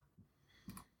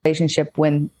relationship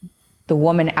when the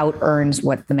woman out earns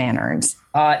what the man earns?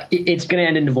 It's going to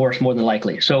end in divorce more than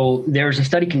likely. So there's a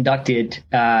study conducted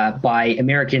by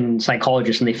American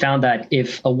psychologists, and they found that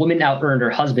if a woman out earned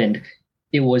her husband,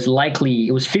 it was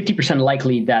 50%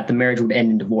 likely that the marriage would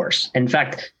end in divorce. In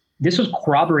fact, this was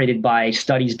corroborated by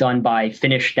studies done by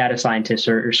Finnish data scientists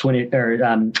or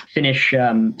Finnish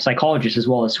psychologists as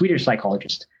well as Swedish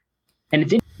psychologists. And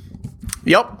it's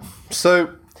Yep.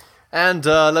 So, and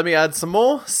let me add some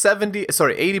more.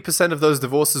 80% of those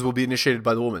divorces will be initiated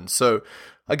by the woman. So,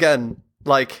 again,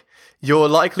 like, your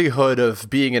likelihood of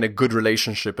being in a good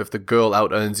relationship if the girl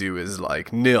out earns you is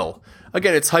like nil.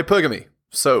 Again, it's hypergamy.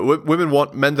 So women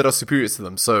want men that are superior to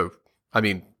them. So, I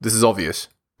mean, this is obvious.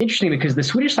 Interesting because the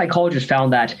Swedish psychologist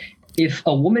found that if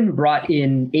a woman brought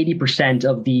in 80%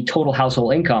 of the total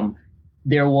household income,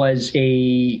 there was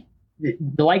the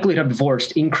likelihood of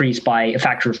divorce increased by a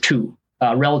factor of 2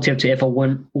 relative to if a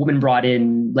woman brought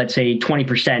in, let's say,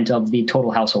 20% of the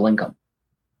total household income.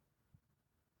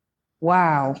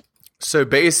 Wow. So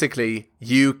basically,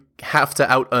 you have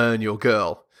to out earn your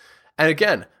girl. And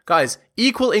again, guys,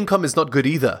 equal income is not good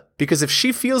either, because if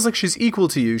she feels like she's equal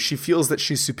to you, she feels that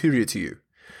she's superior to you.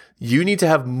 You need to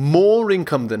have more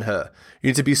income than her. You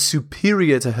need to be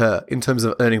superior to her in terms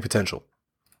of earning potential.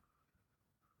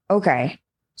 Okay.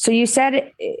 So you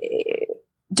said,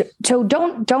 so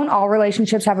don't all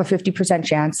relationships have a 50%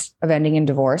 chance of ending in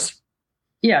divorce?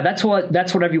 Yeah, that's what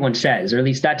everyone says, or at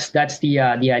least that's the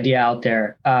idea out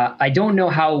there. I don't know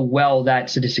how well that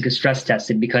statistic is stress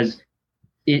tested because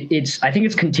I think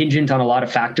it's contingent on a lot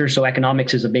of factors. So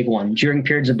economics is a big one. During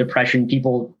periods of depression,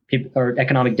 or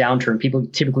economic downturn, people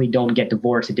typically don't get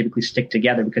divorced. They typically stick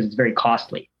together because it's very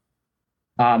costly.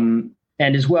 And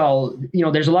as well,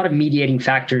 there's a lot of mediating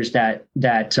factors that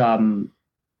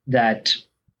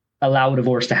allow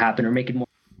divorce to happen or make it more.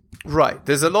 Right.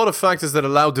 There's a lot of factors that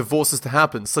allow divorces to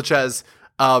happen, such as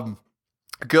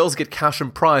girls get cash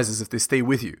and prizes if they stay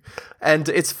with you. And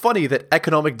it's funny that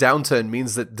economic downturn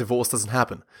means that divorce doesn't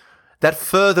happen. That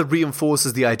further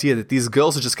reinforces the idea that these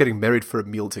girls are just getting married for a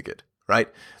meal ticket, right?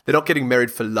 They're not getting married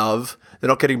for love. They're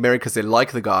not getting married because they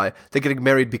like the guy. They're getting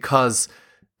married because,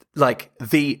 like,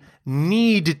 they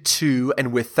need to,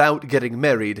 and without getting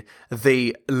married,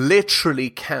 they literally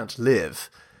can't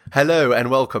live. Hello and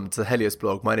welcome to the Helios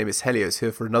blog. My name is Helios,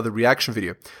 here for another reaction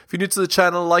video. If you're new to the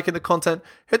channel, liking the content,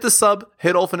 hit the sub,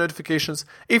 hit all for notifications.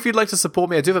 If you'd like to support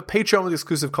me, I do have a Patreon with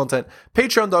exclusive content,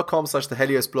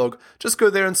 patreon.com/theheliosblog. Just go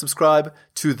there and subscribe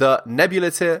to the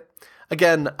Nebula tier.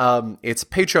 Again, it's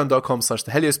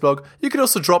patreon.com/theheliosblog. You can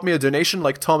also drop me a donation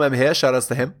like Tom M here, shout outs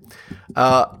to him.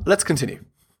 Let's continue.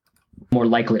 More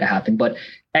likely to happen, but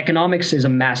economics is a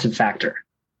massive factor.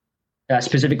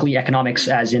 Specifically economics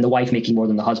as in the wife making more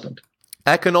than the husband.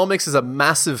 Economics is a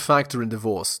massive factor in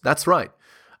divorce. That's right.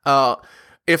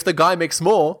 If the guy makes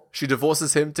more, she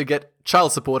divorces him to get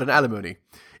child support and alimony.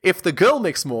 If the girl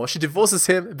makes more, she divorces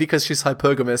him because she's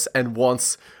hypergamous and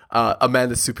wants a man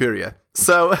that's superior.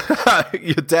 So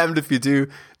you're damned if you do,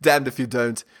 damned if you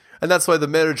don't. And that's why the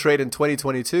marriage rate in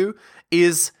 2022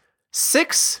 is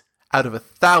 6 out of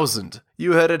 1,000.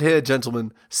 You heard it here,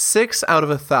 gentlemen. 6 out of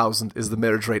 1,000 is the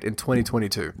marriage rate in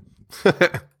 2022.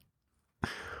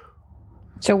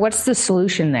 So what's the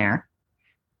solution there?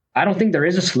 I don't think there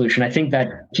is a solution. I think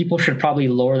that people should probably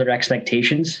lower their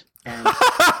expectations.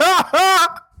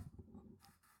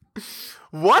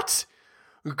 What?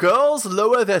 Girls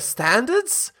lower their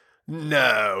standards?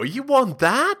 No, you want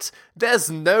that? There's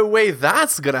no way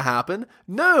that's gonna happen.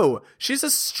 No, she's a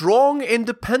strong,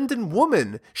 independent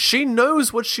woman. She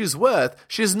knows what she's worth.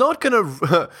 She's not gonna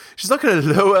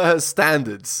lower her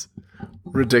standards.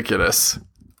 Ridiculous.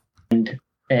 And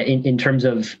in terms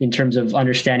of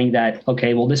understanding that,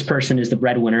 okay, well, this person is the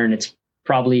breadwinner, and it's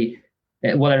probably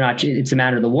whether or not it's the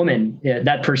man or the woman.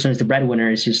 That person is the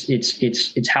breadwinner. It's just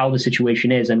it's how the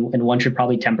situation is, and one should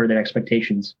probably temper their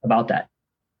expectations about that.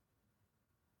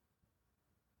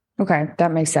 Okay,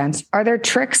 that makes sense. Are there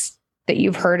tricks that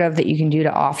you've heard of that you can do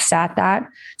to offset that?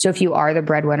 So if you are the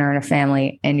breadwinner in a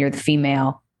family and you're the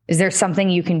female, is there something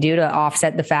you can do to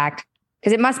offset the fact?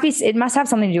 Because it must have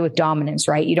something to do with dominance,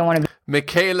 right? You don't want to be...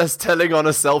 Michaela's telling on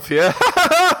herself here.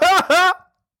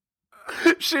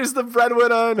 She's the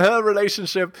breadwinner in her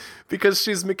relationship because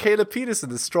she's Michaela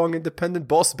Peterson, the strong, independent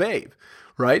boss babe,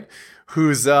 right?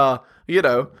 Who's, the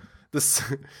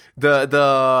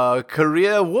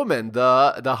career woman,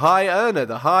 the high earner,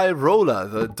 the high roller,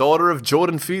 the daughter of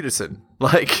Jordan Peterson.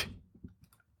 Like,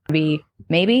 maybe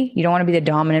you don't want to be the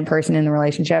dominant person in the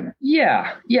relationship.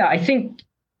 Yeah. I think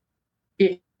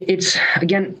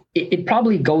it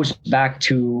probably goes back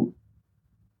to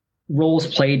roles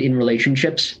played in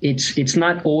relationships. It's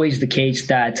not always the case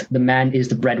that the man is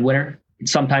the breadwinner.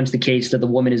 It's sometimes the case that the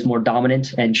woman is more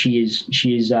dominant and she is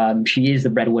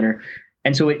the breadwinner.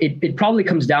 And so it probably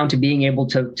comes down to being able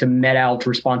to met out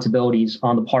responsibilities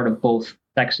on the part of both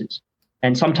sexes.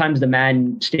 And sometimes the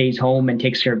man stays home and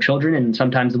takes care of children, and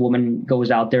sometimes the woman goes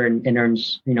out there and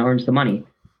earns the money.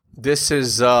 This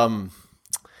is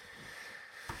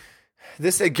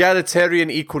this egalitarian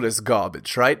equalist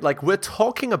garbage, right? Like, we're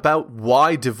talking about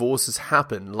why divorces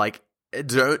happen. Like,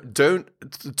 don't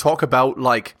talk about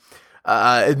like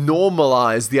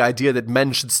normalize the idea that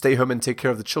men should stay home and take care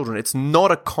of the children. It's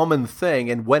not a common thing,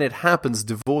 and when it happens,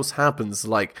 divorce happens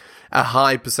like a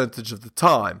high percentage of the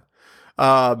time.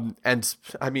 And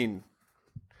I mean,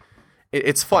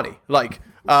 it's funny. Like,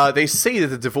 they say that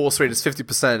the divorce rate is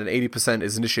 50% and 80%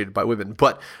 is initiated by women,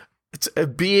 but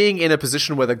being in a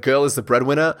position where the girl is the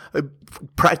breadwinner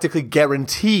practically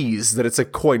guarantees that it's a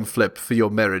coin flip for your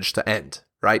marriage to end,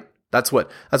 right? That's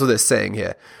what they're saying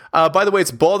here. By the way,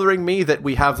 it's bothering me that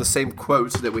we have the same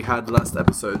quote that we had last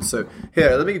episode. So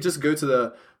here, let me just go to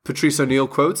the Patrice O'Neill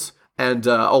quotes, and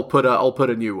I'll put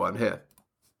a new one here.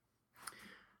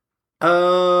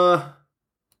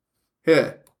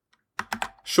 Here,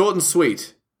 short and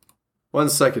sweet. 1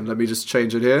 second, let me just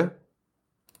change it here.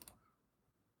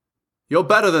 You're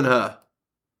better than her.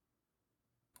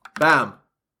 Bam.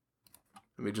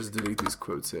 Let me just delete these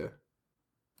quotes here.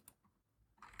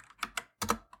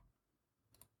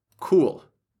 Cool.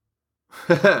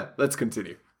 Let's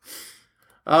continue.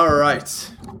 All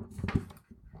right.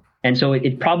 And so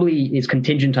it probably is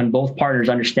contingent on both partners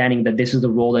understanding that this is the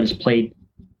role that is played.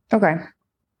 Okay.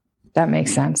 That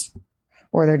makes sense.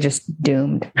 Or they're just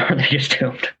doomed. Or they're just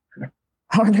doomed.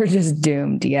 Or they're just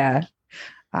doomed, yeah.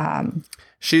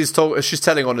 She's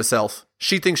telling on herself.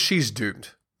 She thinks she's doomed.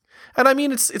 And I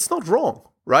mean, it's not wrong,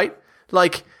 right?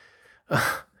 Like,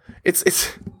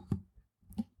 it's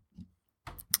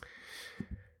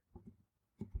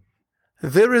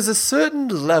there is a certain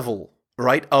level,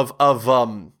 right, of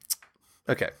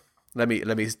okay, let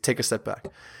me take a step back.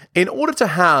 In order to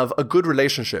have a good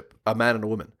relationship, a man and a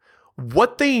woman,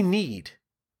 what they need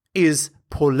is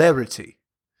polarity.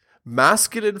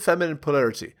 Masculine, feminine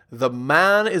polarity. The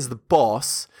man is the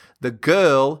boss, the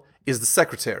girl is the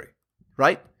secretary,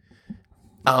 right?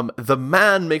 The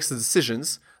man makes the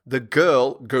decisions, the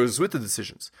girl goes with the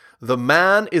decisions. The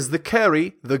man is the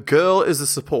carry, the girl is the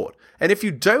support. And if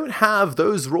you don't have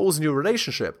those roles in your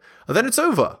relationship, then it's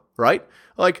over, right?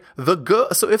 Like, the girl,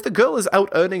 so if the girl is out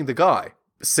earning the guy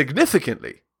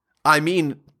significantly, I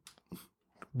mean,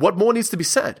 what more needs to be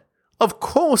said? Of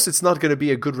course it's not going to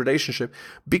be a good relationship,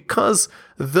 because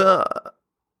the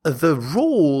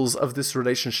rules of this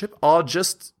relationship are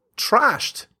just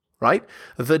trashed, right?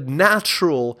 The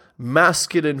natural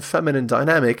masculine-feminine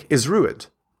dynamic is ruined.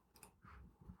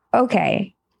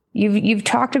 Okay. You've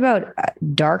talked about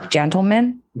dark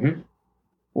gentlemen. Mm-hmm.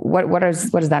 What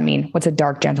does that mean? What's a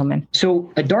dark gentleman?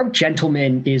 So a dark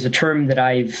gentleman is a term that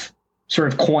I've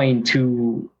sort of coined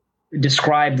to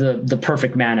describe the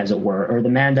perfect man, as it were, or the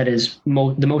man that is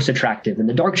the most attractive. And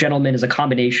the dark gentleman is a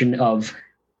combination of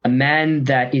a man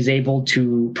that is able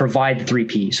to provide the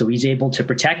 3P. So he's able to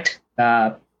protect,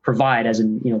 provide, as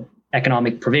in,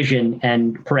 economic provision,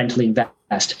 and parentally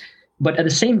invest. But at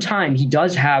the same time, he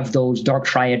does have those dark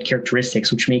triad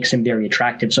characteristics, which makes him very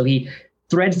attractive. So he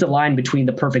threads the line between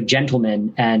the perfect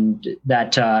gentleman and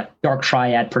that dark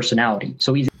triad personality.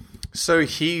 So he's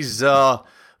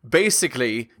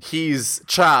basically, he's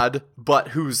Chad, but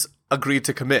who's agreed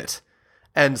to commit,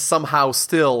 and somehow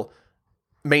still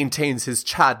maintains his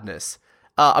Chadness.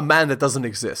 A man that doesn't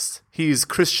exist. He's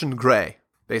Christian Grey,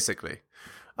 basically.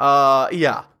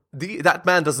 That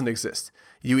man doesn't exist.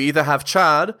 You either have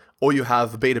Chad or you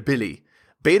have Beta Billy.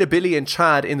 Beta Billy and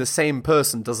Chad in the same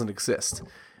person doesn't exist.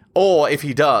 Or if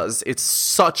he does, it's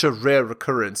such a rare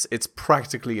occurrence, it's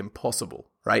practically impossible,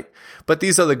 right? But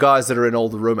these are the guys that are in all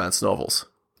the romance novels.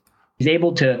 He's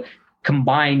able to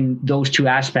combine those two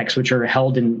aspects, which are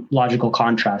held in logical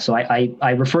contrast. So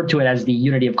I refer to it as the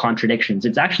unity of contradictions.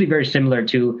 It's actually very similar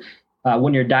to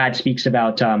when your dad speaks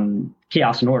about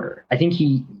chaos and order. I think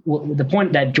the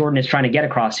point that Jordan is trying to get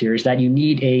across here is that you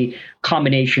need a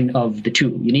combination of the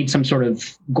two. You need some sort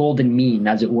of golden mean,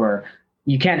 as it were.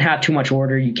 You can't have too much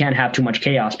order. You can't have too much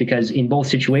chaos, because in both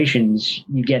situations,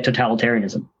 you get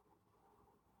totalitarianism.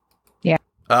 Yeah.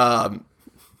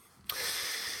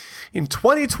 In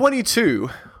 2022,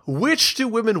 which do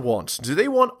women want? Do they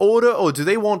want order or do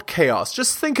they want chaos?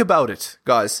 Just think about it,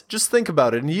 guys. Just think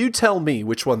about it, and you tell me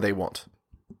which one they want.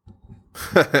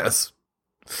 Yes.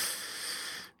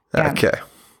 Yeah, okay.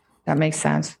 that makes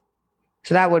sense.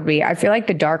 So that would be, I feel like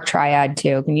the dark triad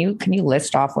too. Can you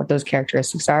list off what those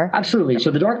characteristics are? Absolutely.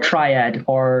 So the dark triad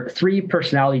are 3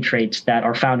 personality traits that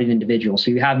are found in individuals.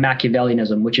 So you have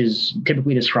Machiavellianism, which is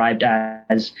typically described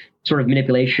as sort of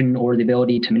manipulation or the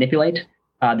ability to manipulate.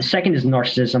 The second is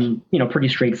narcissism, pretty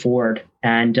straightforward.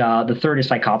 And the third is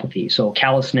psychopathy. So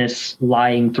callousness,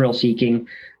 lying, thrill seeking.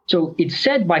 So it's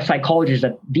said by psychologists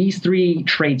that these 3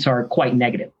 traits are quite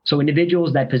negative. So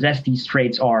individuals that possess these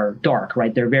traits are dark,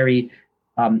 right? They're very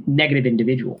negative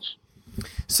individuals.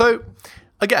 So,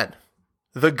 again,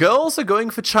 the girls are going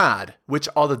for Chad, which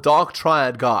are the dark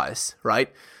triad guys,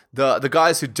 right? The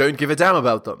guys who don't give a damn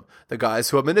about them, the guys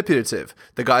who are manipulative,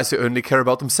 the guys who only care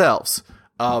about themselves.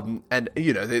 And,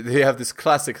 they have this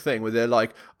classic thing where they're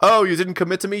like, oh, you didn't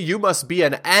commit to me? You must be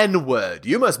an N-word.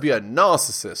 You must be a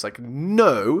narcissist. Like,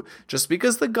 no, just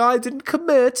because the guy didn't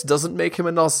commit doesn't make him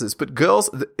a narcissist. But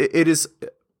girls, it is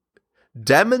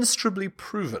demonstrably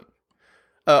proven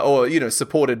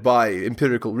supported by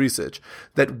empirical research,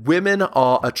 that women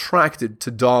are attracted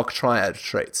to dark triad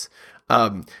traits.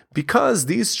 Because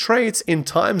these traits in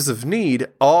times of need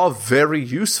are very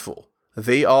useful.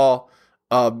 They are,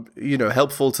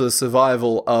 helpful to the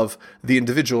survival of the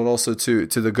individual and also to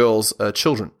the girl's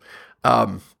children.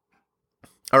 All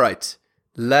right,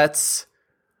 let's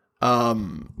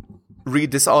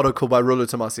read this article by Rollo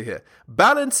Tomasi here.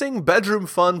 Balancing Bedroom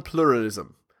Fun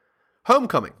Pluralism.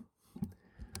 Homecoming.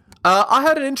 I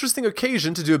had an interesting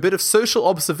occasion to do a bit of social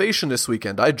observation this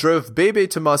weekend. I drove Bebe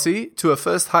Tomasi to her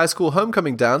first high school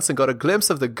homecoming dance and got a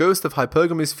glimpse of the ghost of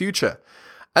hypergamy's future.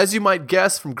 As you might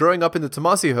guess from growing up in the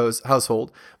Tomasi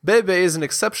household, Bebe is an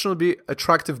exceptionally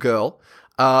attractive girl,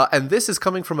 and this is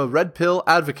coming from a red pill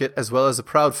advocate as well as a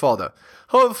proud father.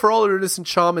 However, for all her innocent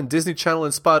charm and Disney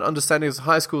Channel-inspired understanding of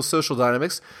high school social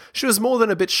dynamics, she was more than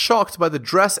a bit shocked by the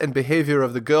dress and behavior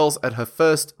of the girls at her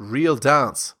first real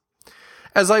dance.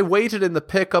 As I waited in the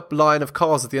pickup line of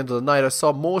cars at the end of the night, I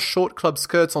saw more short club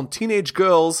skirts on teenage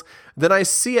girls than I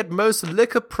see at most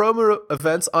liquor promo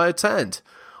events I attend.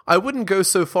 I wouldn't go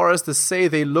so far as to say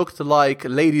they looked like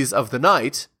ladies of the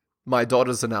night, my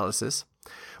daughter's analysis,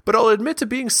 but I'll admit to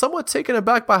being somewhat taken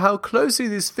aback by how closely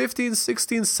these 15,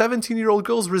 16, 17-year-old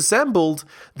girls resembled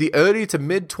the early to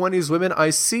mid-20s women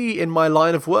I see in my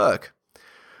line of work.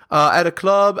 At a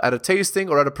club, at a tasting,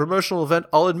 or at a promotional event,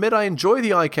 I'll admit I enjoy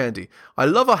the eye candy. I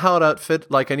love a hard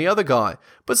outfit like any other guy,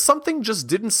 but something just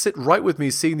didn't sit right with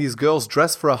me seeing these girls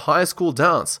dressed for a high school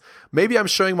dance. Maybe I'm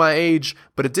showing my age,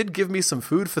 but it did give me some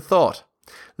food for thought.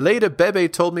 Later, Bebe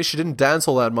told me she didn't dance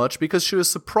all that much because she was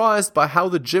surprised by how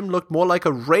the gym looked more like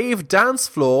a rave dance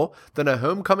floor than a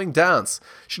homecoming dance.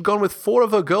 She'd gone with 4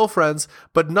 of her girlfriends,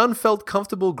 but none felt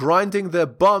comfortable grinding their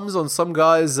bums on some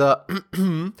guys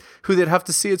who they'd have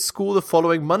to see at school the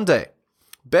following Monday.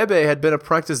 Bebe had been a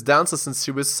practice dancer since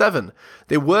she was 7.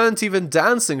 They weren't even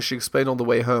dancing, she explained on the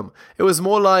way home. It was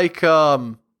more like,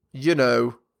 doing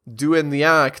the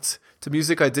act to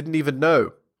music I didn't even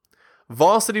know.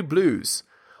 Varsity Blues.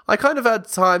 I kind of had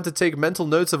time to take mental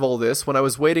notes of all this when I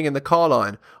was waiting in the car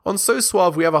line. On So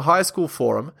Suave, we have a high school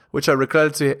forum, which I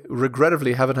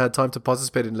regrettably haven't had time to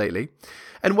participate in lately.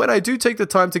 And when I do take the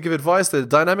time to give advice, the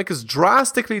dynamic is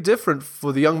drastically different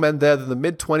for the young men there than the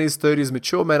mid-20s, 30s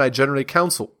mature men I generally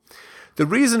counsel. The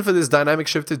reason for this dynamic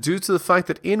shift is due to the fact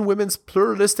that in women's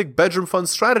pluralistic bedroom fun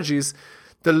strategies,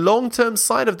 the long-term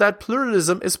side of that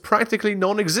pluralism is practically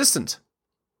non-existent.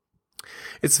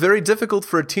 It's very difficult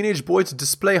for a teenage boy to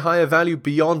display higher value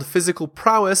beyond physical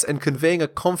prowess and conveying a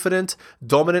confident,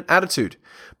 dominant attitude.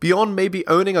 Beyond maybe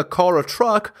owning a car or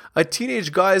truck, a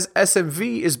teenage guy's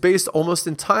SMV is based almost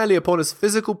entirely upon his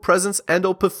physical presence and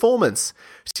or performance.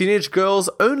 Teenage girls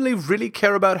only really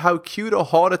care about how cute or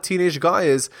hot a teenage guy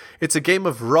is. It's a game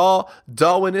of raw,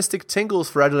 Darwinistic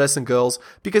tingles for adolescent girls,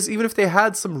 because even if they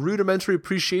had some rudimentary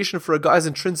appreciation for a guy's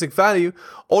intrinsic value,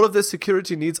 all of their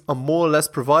security needs are more or less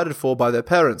provided for by their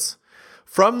parents.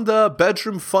 From the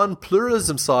bedroom fun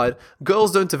pluralism side,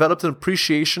 girls don't develop an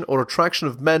appreciation or attraction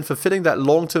of men fulfilling that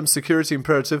long-term security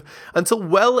imperative until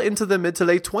well into their mid to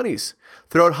late 20s.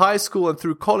 Throughout high school and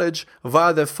through college,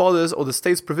 via their fathers or the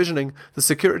state's provisioning, the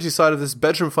security side of this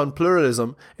bedroom fun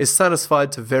pluralism is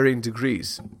satisfied to varying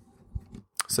degrees.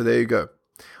 So there you go.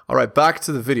 All right, back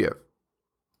to the video.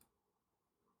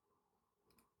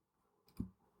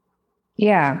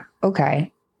 Yeah,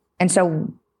 okay. And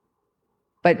so...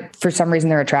 But for some reason,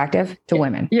 they're attractive to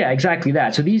women. Yeah, exactly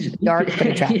that. So these dark but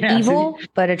attractive, evil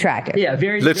but attractive. Yeah,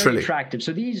 very literally attractive.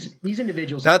 So these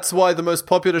individuals. That's why the most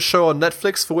popular show on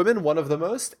Netflix for women, one of the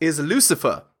most, is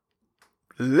Lucifer.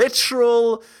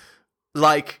 Literal,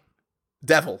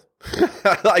 devil.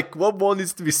 What more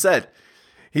needs to be said?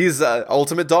 He's an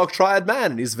ultimate dark triad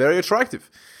man, and he's very attractive.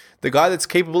 The guy that's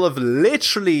capable of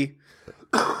literally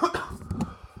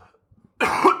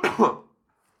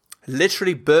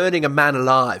burning a man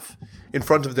alive in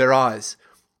front of their eyes.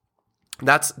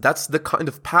 That's the kind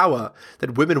of power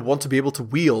that women want to be able to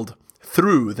wield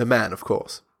through the man, of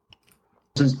course.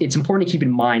 So it's important to keep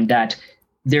in mind that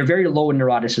they're very low in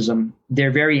neuroticism.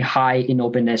 They're very high in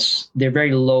openness. They're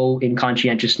very low in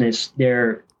conscientiousness.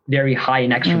 They're very high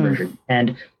in extroversion.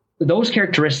 And those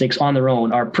characteristics on their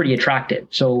own are pretty attractive.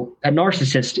 So a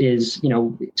narcissist is,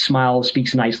 smiles,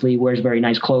 speaks nicely, wears very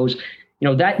nice clothes.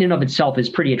 That in and of itself is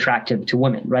pretty attractive to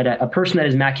women, right? A person that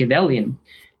is Machiavellian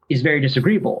is very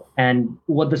disagreeable. And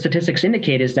what the statistics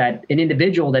indicate is that an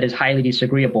individual that is highly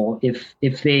disagreeable,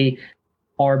 if they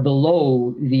are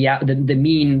below the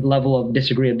mean level of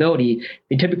disagreeability,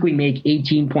 they typically make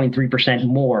 18.3%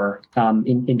 more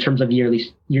in terms of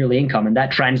yearly income. And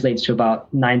that translates to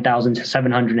about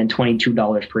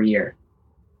 $9,722 per year.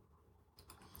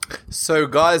 So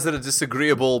guys that are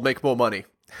disagreeable make more money.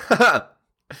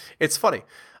 It's funny.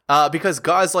 Because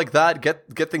guys like that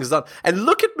get things done. And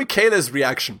look at Michaela's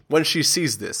reaction when she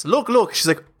sees this. Look. She's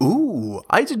like, ooh,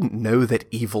 I didn't know that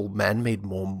evil men made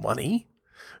more money.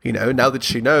 Now that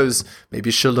she knows, maybe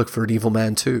she'll look for an evil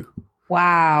man too.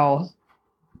 Wow.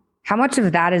 How much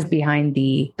of that is behind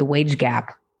the wage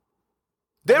gap?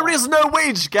 There is no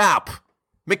wage gap,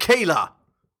 Michaela.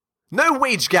 No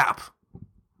wage gap.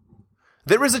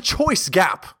 There is a choice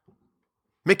gap,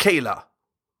 Michaela.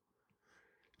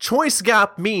 Choice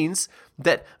gap means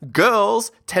that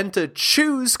girls tend to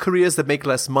choose careers that make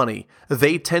less money.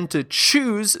 They tend to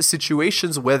choose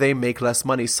situations where they make less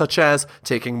money, such as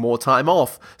taking more time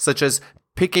off, such as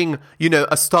picking, a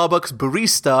Starbucks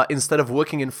barista instead of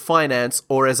working in finance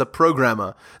or as a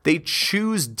programmer. They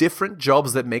choose different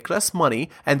jobs that make less money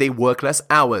and they work less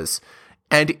hours.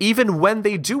 And even when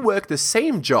they do work the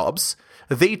same jobs,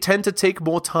 they tend to take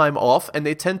more time off and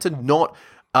they tend to not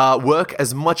work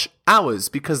as much hours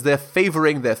because they're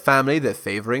favoring their family, they're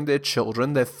favoring their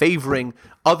children, they're favoring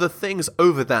other things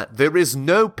over that. There is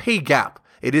no pay gap.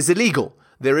 It is illegal.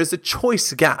 There is a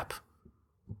choice gap.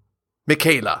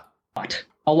 Michaela.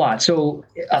 A lot. So,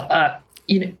 I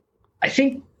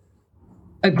think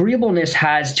agreeableness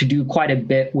has to do quite a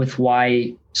bit with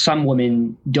why some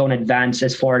women don't advance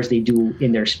as far as they do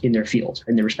in their fields,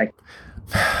 in their respect.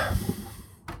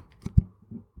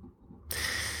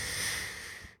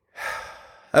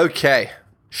 Okay,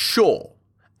 sure.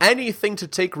 Anything to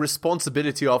take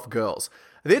responsibility off girls.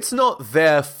 It's not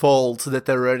their fault that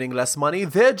they're earning less money.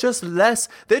 They're just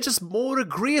more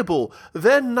agreeable.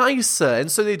 They're nicer, and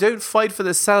so they don't fight for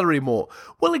their salary more.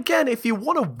 Well, again, if you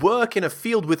want to work in a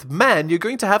field with men, you're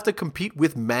going to have to compete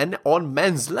with men on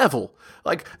men's level.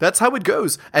 That's how it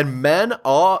goes. And men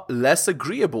are less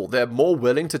agreeable. They're more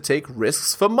willing to take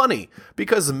risks for money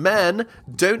because men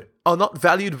are not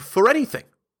valued for anything.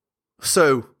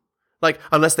 So,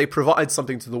 unless they provide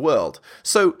something to the world.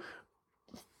 So,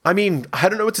 I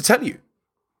don't know what to tell you.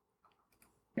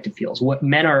 Feels. What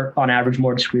men are on average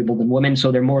more disagreeable than women,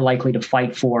 so they're more likely to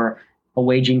fight for a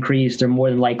wage increase. They're more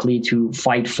than likely to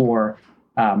fight for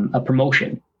a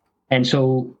promotion. And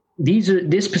so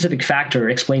this specific factor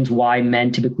explains why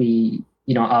men typically,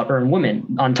 out earn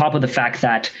women, on top of the fact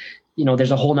that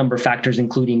there's a whole number of factors,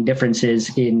 including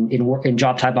differences in work, in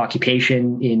job type,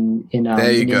 occupation, in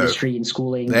industry, in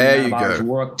schooling, the amount of hours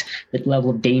worked, the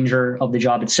level of danger of the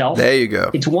job itself. There you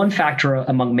go. It's one factor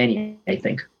among many, I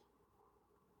think.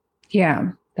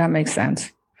 Yeah, that makes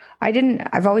sense.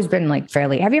 I've always been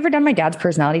fairly. Have you ever done my dad's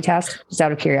personality test? Just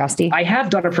out of curiosity. I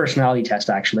have done a personality test,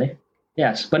 actually.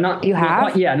 Yes, but not. You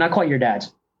have? Not quite your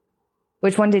dad's.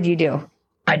 Which one did you do?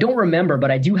 I don't remember, but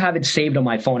I do have it saved on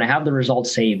my phone. I have the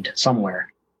results saved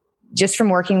somewhere. Just from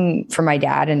working for my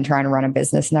dad and trying to run a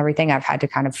business and everything, I've had to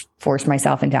kind of force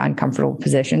myself into uncomfortable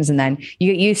positions. And then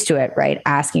you get used to it, right?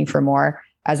 Asking for more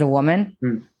as a woman.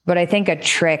 Mm. But I think a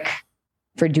trick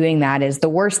for doing that is the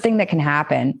worst thing that can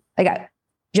happen.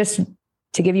 Just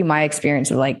to give you my experience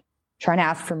of trying to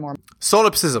ask for more.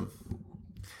 Solipsism.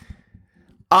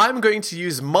 I'm going to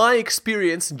use my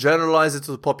experience and generalize it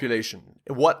to the population.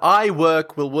 What I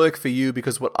work will work for you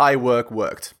because what I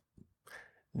worked.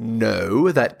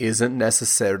 No, that isn't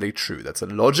necessarily true. That's a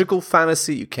logical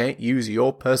fallacy. You can't use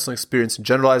your personal experience and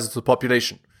generalize it to the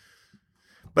population.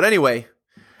 But anyway,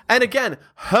 and again,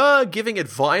 her giving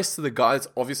advice to the guy that's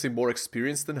obviously more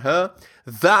experienced than her,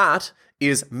 that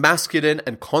is masculine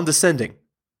and condescending.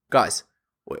 Guys,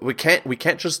 we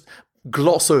can't just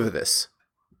gloss over this.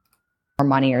 Or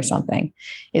money or something.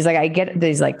 Is I get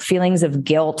these feelings of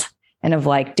guilt and of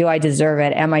like, do I deserve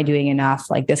it? Am I doing enough?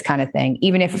 Like this kind of thing.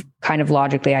 Even if kind of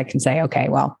logically I can say, okay,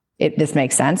 well, this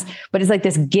makes sense. But it's like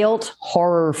this guilt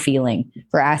horror feeling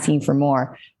for asking for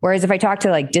more. Whereas if I talk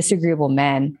to like disagreeable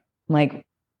men, like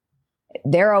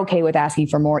they're okay with asking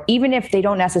for more, even if they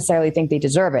don't necessarily think they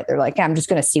deserve it. They're like, I'm just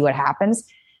going to see what happens.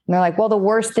 And they're like, well, the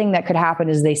worst thing that could happen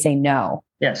is they say no.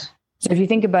 Yes. So if you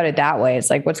think about it that way, it's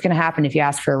like, what's going to happen if you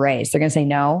ask for a raise? They're going to say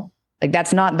no. Like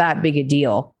that's not that big a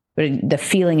deal, but the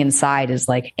feeling inside is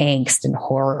like angst and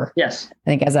horror. Yes. I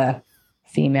think as a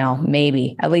female,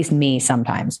 maybe at least me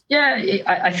sometimes. Yeah.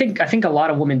 I think a lot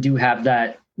of women do have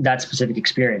that specific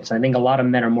experience. I think a lot of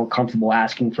men are more comfortable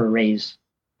asking for a raise.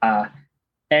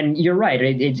 And you're right.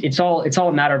 It's all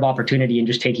a matter of opportunity and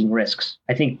just taking risks.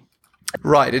 I think.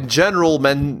 Right. In general,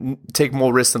 men take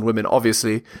more risks than women,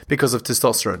 obviously, because of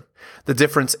testosterone. The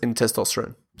difference in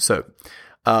testosterone. So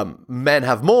men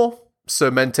have more,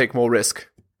 so men take more risk.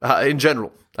 In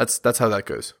general, that's how that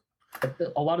goes.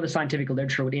 A lot of the scientific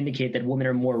literature would indicate that women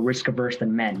are more risk averse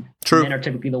than men. True. Men are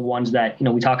typically the ones that,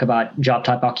 we talk about job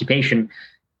type occupation.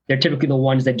 They're typically the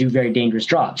ones that do very dangerous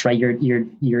jobs, right?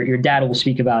 Your dad will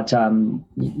speak about,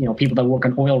 people that work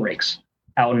on oil rigs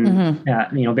out in,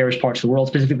 various parts of the world,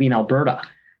 specifically in Alberta.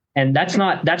 And that's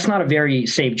not a very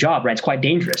safe job, right? It's quite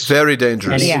dangerous. Very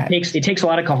dangerous. And it takes a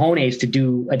lot of cojones to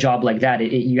do a job like that.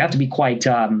 You have to be quite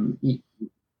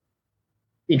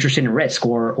interested in risk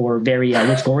or very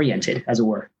risk oriented, as it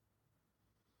were.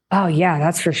 Oh yeah,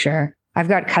 that's for sure. I've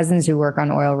got cousins who work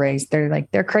on oil rigs.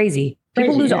 They're crazy.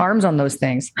 People lose arms on those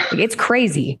things. Like, it's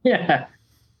crazy. Yeah.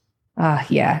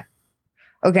 Yeah.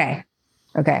 Okay.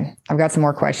 I've got some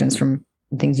more questions from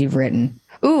things you've written.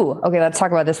 Ooh, okay. Let's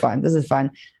talk about this one. This is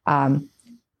fun.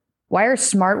 Why are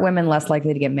smart women less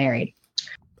likely to get married?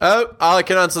 Oh, I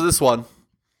can answer this one.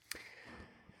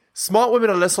 Smart women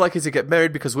are less likely to get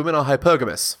married because women are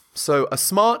hypergamous. So a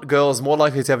smart girl is more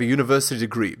likely to have a university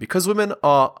degree. Because women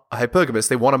are hypergamous,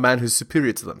 they want a man who's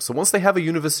superior to them. So once they have a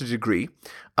university degree,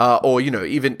 or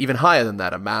even higher than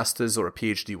that, a master's or a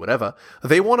PhD, whatever,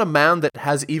 they want a man that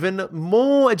has even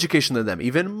more education than them,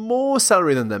 even more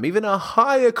salary than them, even a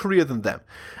higher career than them.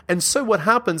 And so what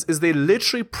happens is they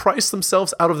literally price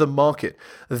themselves out of the market.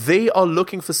 They are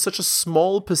looking for such a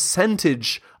small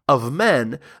percentage of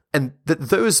men, and that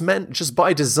those men just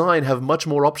by design have much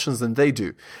more options than they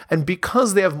do. And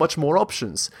because they have much more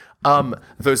options,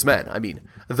 those men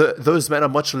are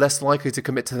much less likely to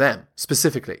commit to them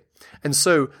specifically. And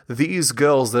so these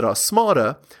girls that are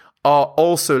smarter are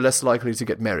also less likely to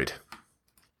get married.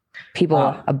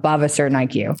 People above a certain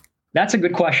IQ. That's a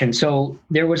good question. So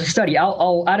there was a study,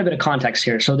 I'll add a bit of context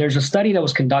here. So there's a study that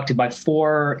was conducted by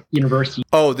 4 universities.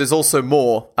 Oh, there's also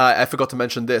more. I forgot to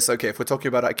mention this. Okay, if we're talking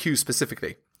about IQ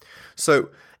specifically. So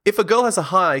if a girl has a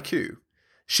high IQ,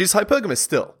 she's hypergamous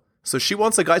still. So she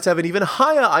wants a guy to have an even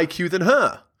higher IQ than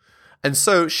her. And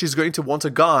so she's going to want a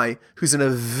guy who's in a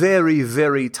very,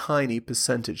 very tiny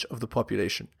percentage of the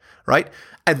population, right?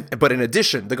 But in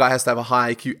addition, the guy has to have a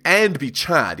high IQ and be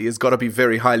Chad. He has got to be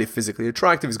very highly physically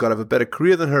attractive. He's got to have a better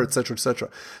career than her, etc., etc.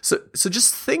 So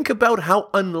just think about how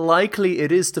unlikely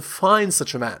it is to find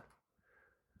such a man.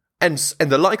 And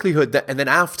the likelihood that, and then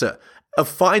after, of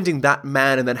finding that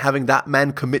man and then having that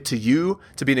man commit to you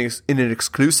to be in an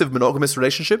exclusive monogamous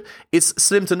relationship, it's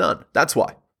slim to none. That's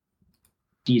why.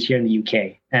 Here in the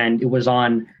UK, and it was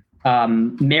on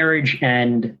marriage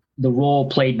and the role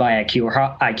played by IQ, or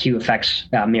how IQ affects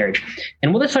marriage.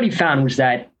 And what the study found was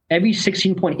that every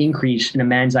 16-point increase in a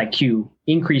man's IQ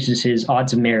increases his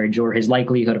odds of marriage or his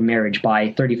likelihood of marriage by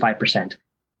 35%.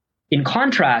 In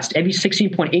contrast, every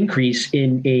 16-point increase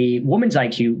in a woman's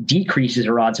IQ decreases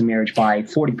her odds of marriage by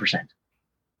 40%.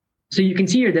 So you can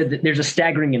see here that there's a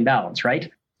staggering imbalance,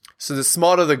 right? So the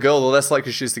smarter the girl, the less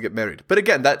likely she is to get married. But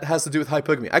again, that has to do with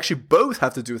hypergamy. Actually, both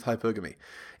have to do with hypergamy.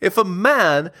 If a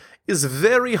man is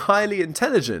very highly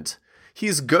intelligent,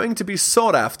 he's going to be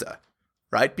sought after,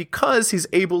 right? Because he's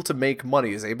able to make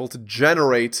money, he's able to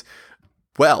generate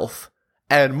wealth,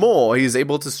 and more, he's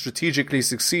able to strategically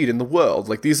succeed in the world.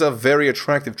 Like, these are very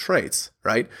attractive traits,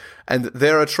 right? And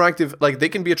they're attractive, like, they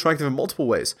can be attractive in multiple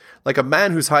ways. Like, a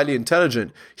man who's highly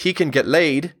intelligent, he can get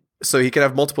laid, so he can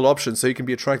have multiple options, so he can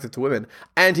be attractive to women,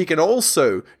 and he can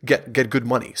also get good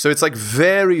money. So it's like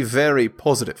very, very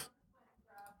positive.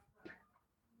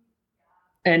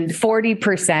 And 40%?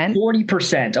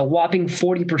 40%, a whopping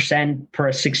 40%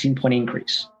 per 16-point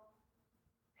increase.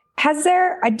 Do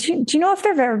you know if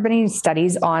there have ever been any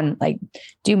studies on, like,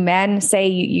 do men, say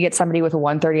you get somebody with a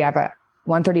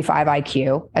 135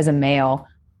 IQ as a male,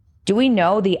 do we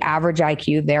know the average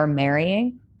IQ they're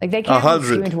marrying? Like, they can't be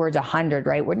skewing towards 100,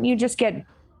 right? Wouldn't you just get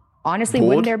Honestly, bored?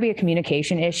 wouldn't there be a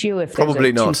communication issue if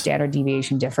Probably there's a not. 2 standard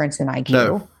deviation difference in IQ?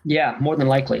 No. Yeah, more than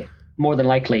likely. More than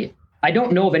likely. I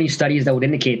don't know of any studies that would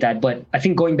indicate that, but I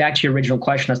think going back to your original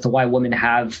question as to why women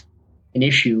have an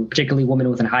issue, particularly women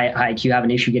with a high IQ have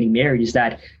an issue getting married, is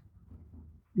that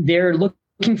they're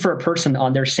looking for a person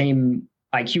on their same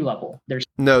IQ level.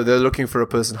 No, they're looking for a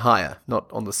person higher,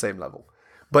 not on the same level.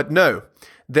 But no,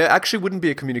 there actually wouldn't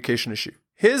be a communication issue.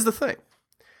 Here's the thing.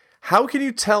 How can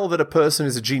you tell that a person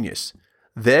is a genius?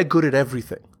 They're good at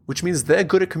everything, which means they're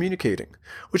good at communicating,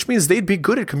 which means they'd be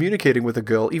good at communicating with a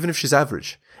girl even if she's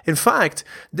average. In fact,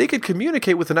 they could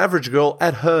communicate with an average girl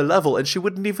at her level and she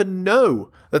wouldn't even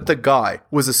know that the guy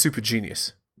was a super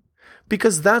genius.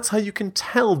 Because that's how you can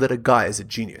tell that a guy is a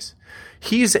genius.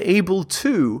 He's able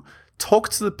to talk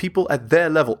to the people at their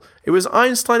level. It was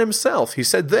Einstein himself. He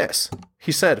said this.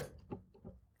 He said,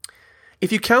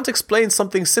 if you can't explain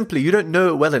something simply, you don't know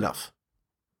it well enough.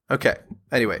 Okay,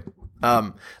 anyway,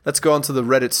 let's go on to the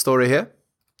Reddit story here.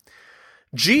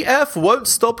 GF won't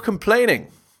stop complaining.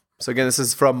 So again, this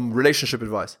is from Relationship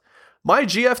Advice. My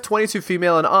GF 22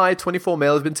 female and I 24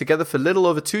 male have been together for a little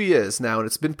over 2 years now, and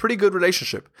it's been a pretty good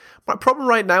relationship. My problem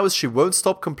right now is she won't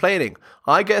stop complaining.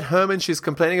 I get home and she's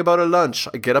complaining about her lunch.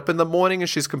 I get up in the morning and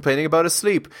she's complaining about her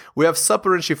sleep. We have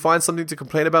supper and she finds something to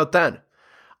complain about then.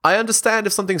 I understand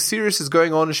if something serious is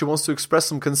going on and she wants to express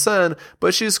some concern,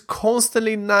 but she's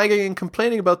constantly nagging and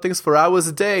complaining about things for hours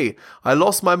a day. I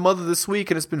lost my mother this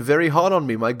week and it's been very hard on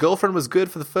me. My girlfriend was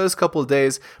good for the first couple of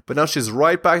days, but now she's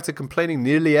right back to complaining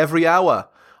nearly every hour.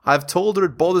 I've told her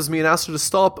it bothers me and asked her to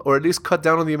stop, or at least cut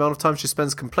down on the amount of time she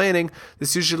spends complaining.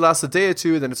 This usually lasts a day or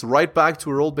two, then it's right back to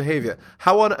her old behavior.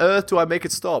 How on earth do I make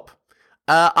it stop?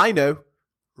 I know.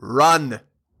 Run.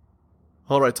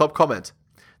 Alright, top comment.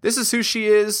 This is who she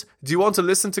is. Do you want to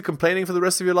listen to complaining for the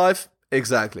rest of your life?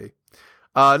 Exactly.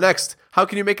 Next, how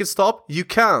can you make it stop? You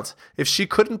can't. If she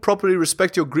couldn't properly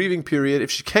respect your grieving period, if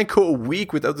she can't go a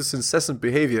week without this incessant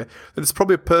behavior, then it's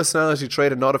probably a personality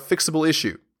trait and not a fixable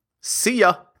issue. See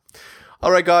ya!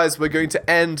 Alright guys, we're going to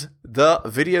end the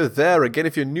video there. Again,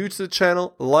 if you're new to the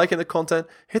channel, liking the content,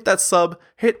 hit that sub,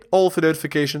 hit all for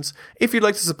notifications. If you'd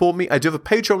like to support me, I do have a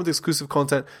Patreon with exclusive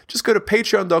content. Just go to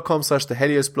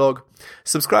patreon.com/theheliosblog.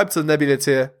 Subscribe to the Nebula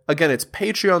tier. Again, it's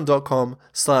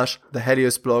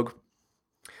patreon.com/theheliosblog.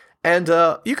 And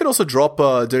you can also drop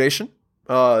a donation,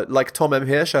 like Tom M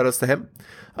here, shout outs to him.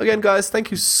 Again guys, thank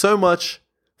you so much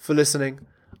for listening.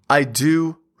 I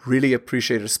do really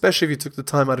appreciate it, especially if you took the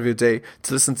time out of your day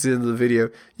to listen to the end of the video.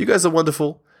 You guys are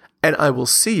wonderful, and I will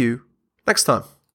see you next time.